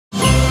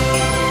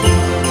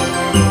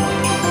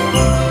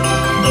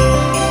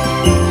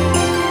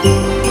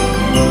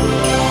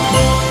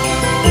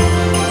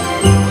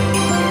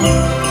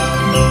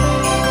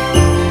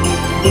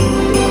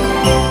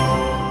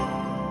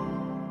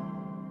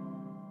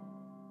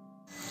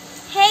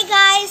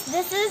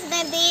This is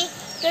Nidhi.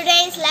 Today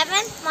is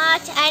 11th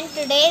March and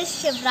today is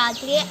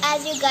Shivratri,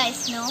 as you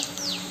guys know.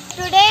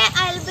 Today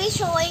I'll be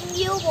showing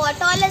you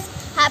what all is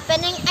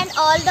happening and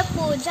all the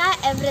puja,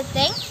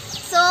 everything.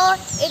 So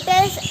it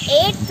is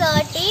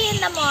 8:30 in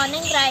the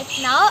morning right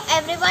now.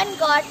 Everyone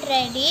got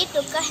ready,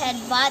 took a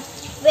head bath,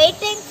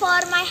 waiting for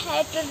my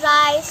hair to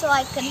dry so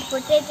I can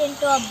put it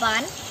into a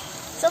bun.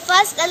 So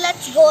first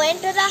let's go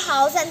into the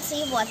house and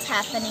see what's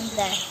happening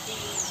there.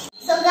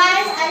 So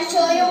guys, I'll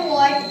show you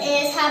what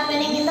is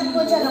happening in the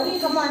puja room.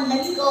 Come on,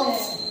 let's go.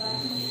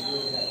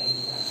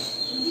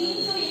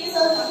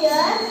 So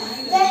here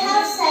they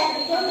have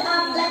set it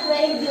up like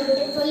very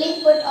beautifully,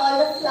 put all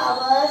the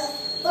flowers,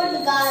 put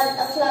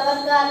flower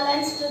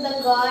garlands to the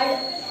god.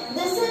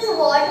 This is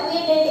what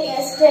we did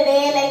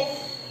yesterday,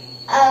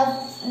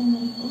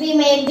 we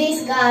made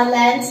these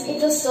garlands.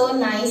 It was so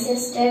nice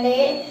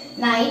yesterday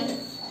night.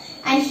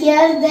 And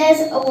here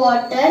there's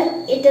water.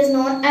 It is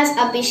known as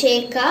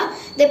Abhisheka.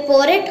 They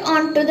pour it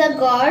onto the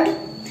god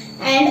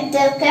and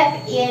they've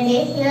kept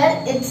yede. Here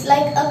it's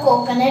like a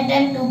coconut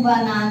and 2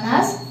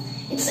 bananas.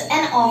 It's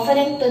an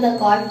offering to the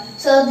god.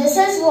 So this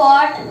is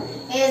what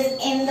is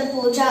in the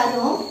puja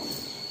room.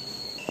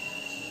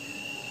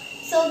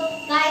 So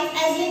guys,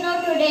 as you know,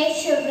 today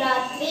is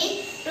Shivratri.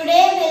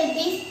 Today we'll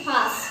be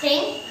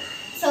fasting.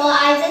 So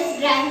I just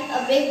drank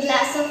a big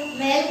glass of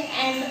milk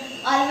and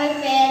all my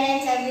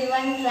parents,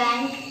 everyone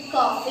drank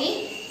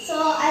coffee. So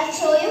I'll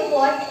show you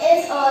what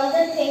is all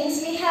the things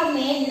we have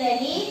made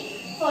ready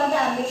for the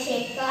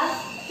Abhisheka.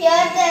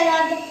 Here there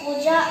are the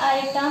puja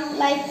items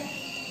like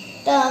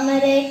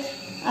turmeric,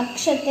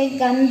 akshate,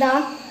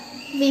 gandha,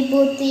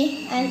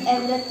 vibhuti and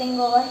everything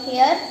over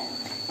here.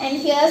 And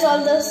here's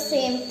all the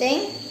same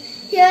thing.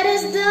 Here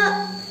is the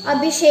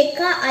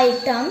Abhisheka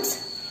items.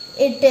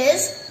 It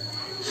is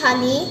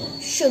honey,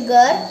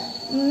 sugar,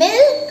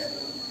 milk,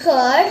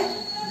 curd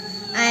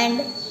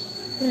and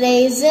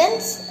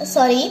raisins,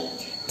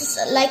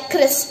 like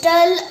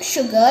crystal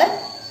sugar.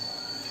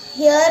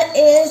 Here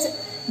is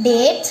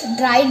dates,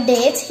 dried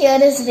dates. Here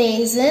is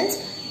raisins,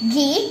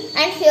 ghee,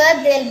 and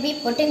here they'll be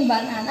putting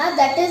banana.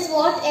 That is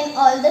what in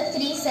all the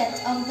 3 sets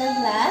of the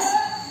glass.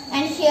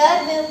 And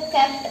here we've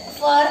kept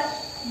for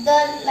the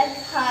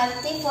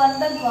harati for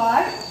the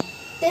god.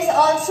 There's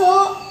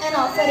also an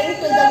offering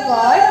to the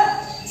god.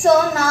 So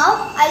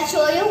now I'll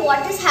show you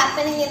what is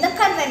happening in the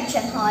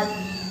convention hall.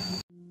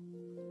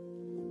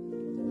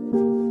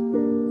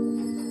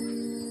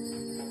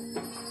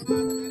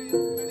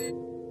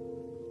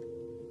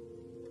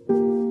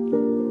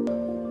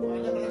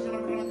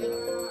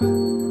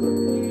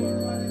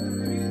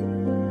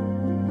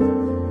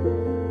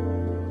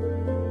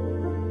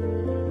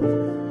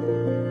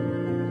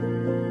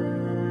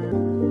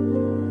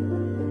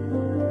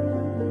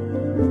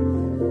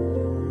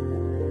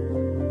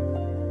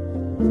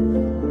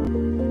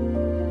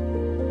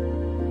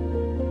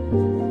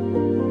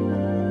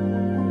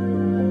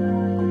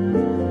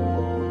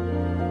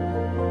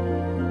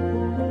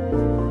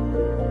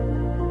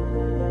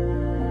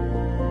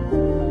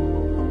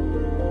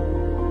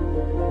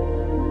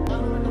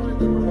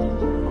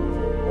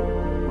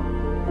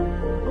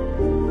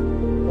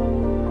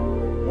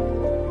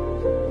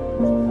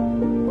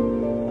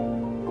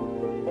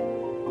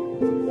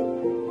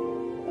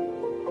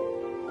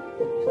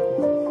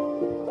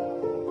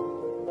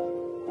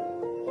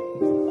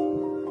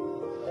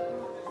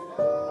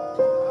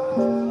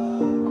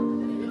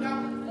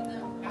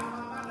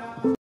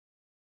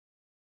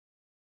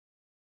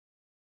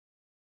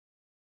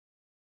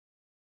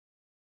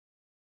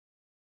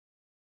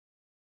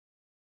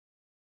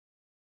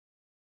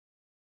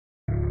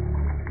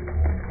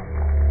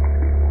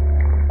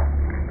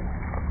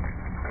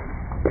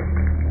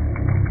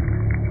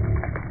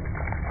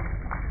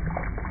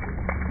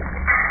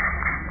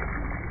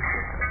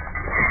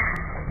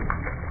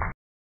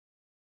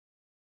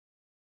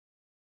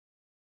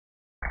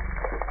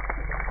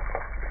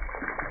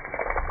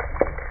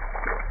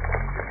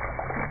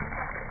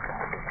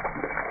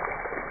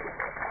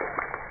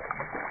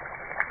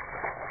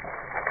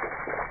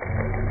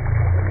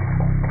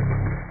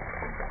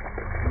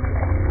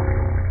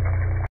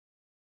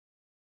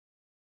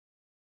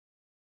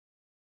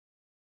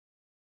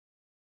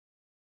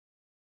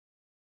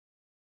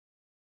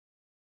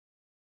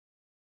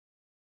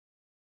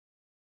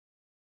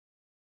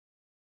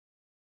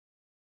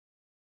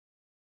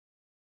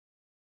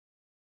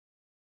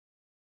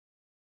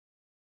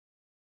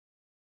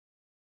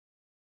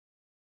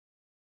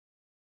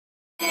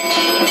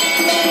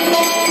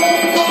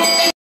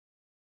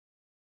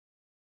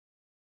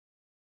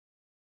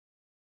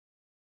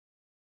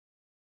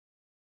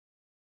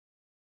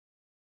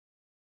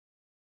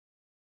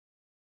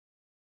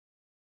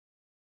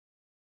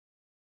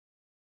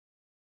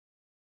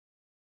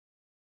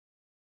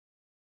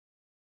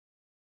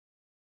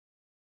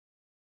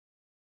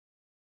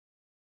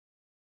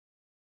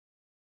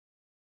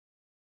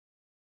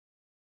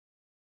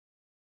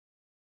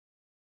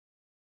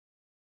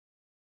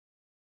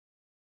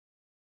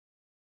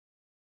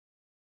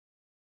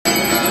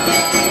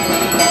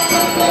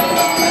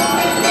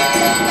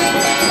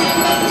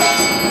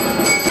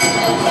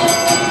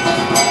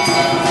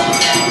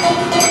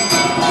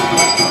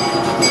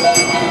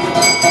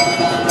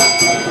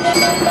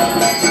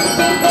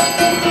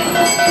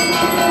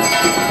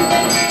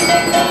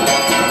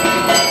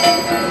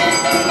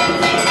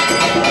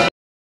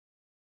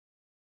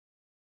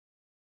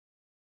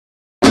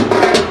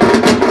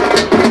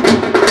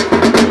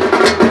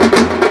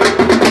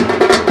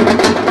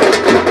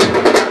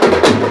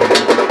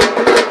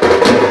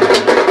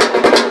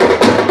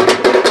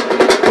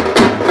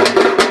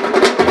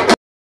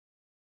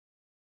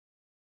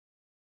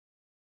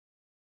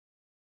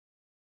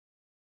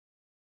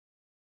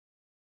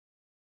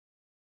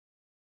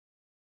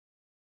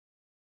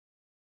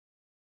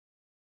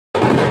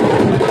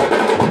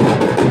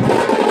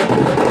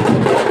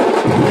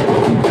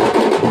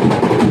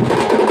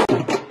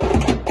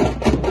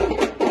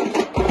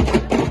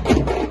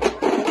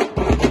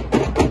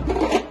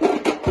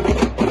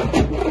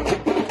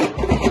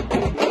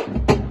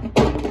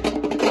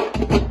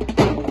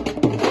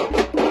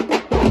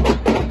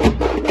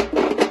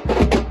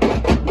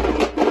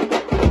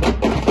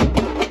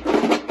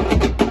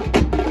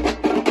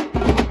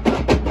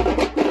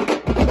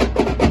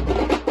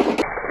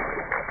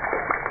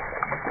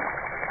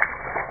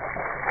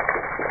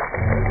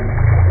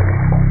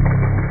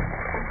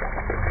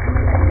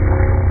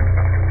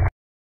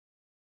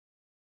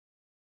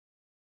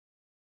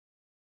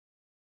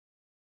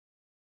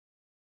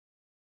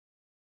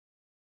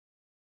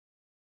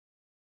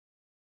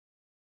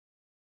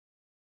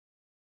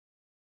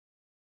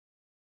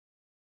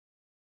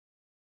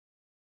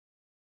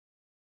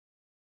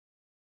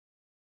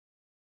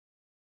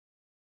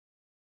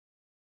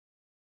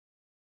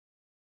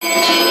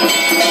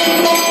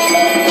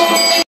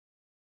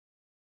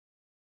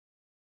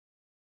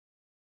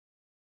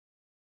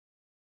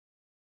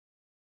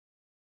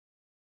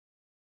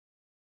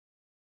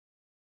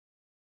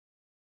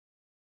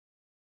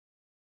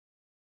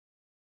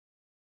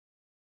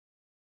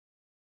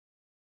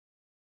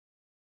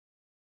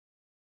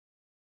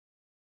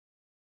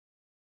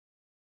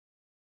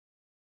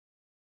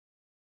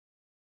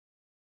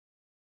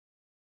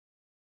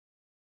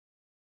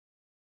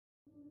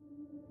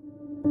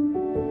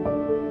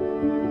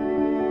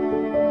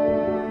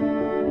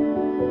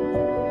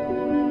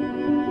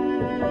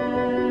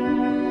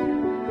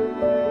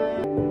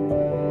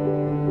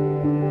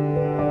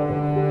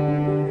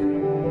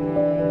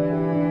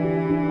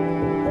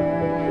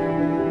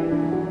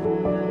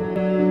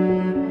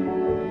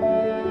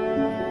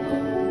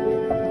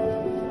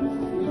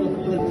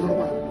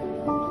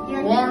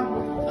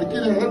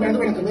 ಅಕ್ಕಿ ಇದೆ, ಬೇಡ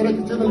ಬೇಡ ಬೇರೆ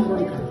ಕಿಚನಲ್ಲಿ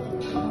ನೋಡಕ್ಕೆ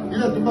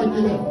ಇದೆ, ತುಂಬಾ ಅಕ್ಕಿ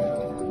ಇದೆ.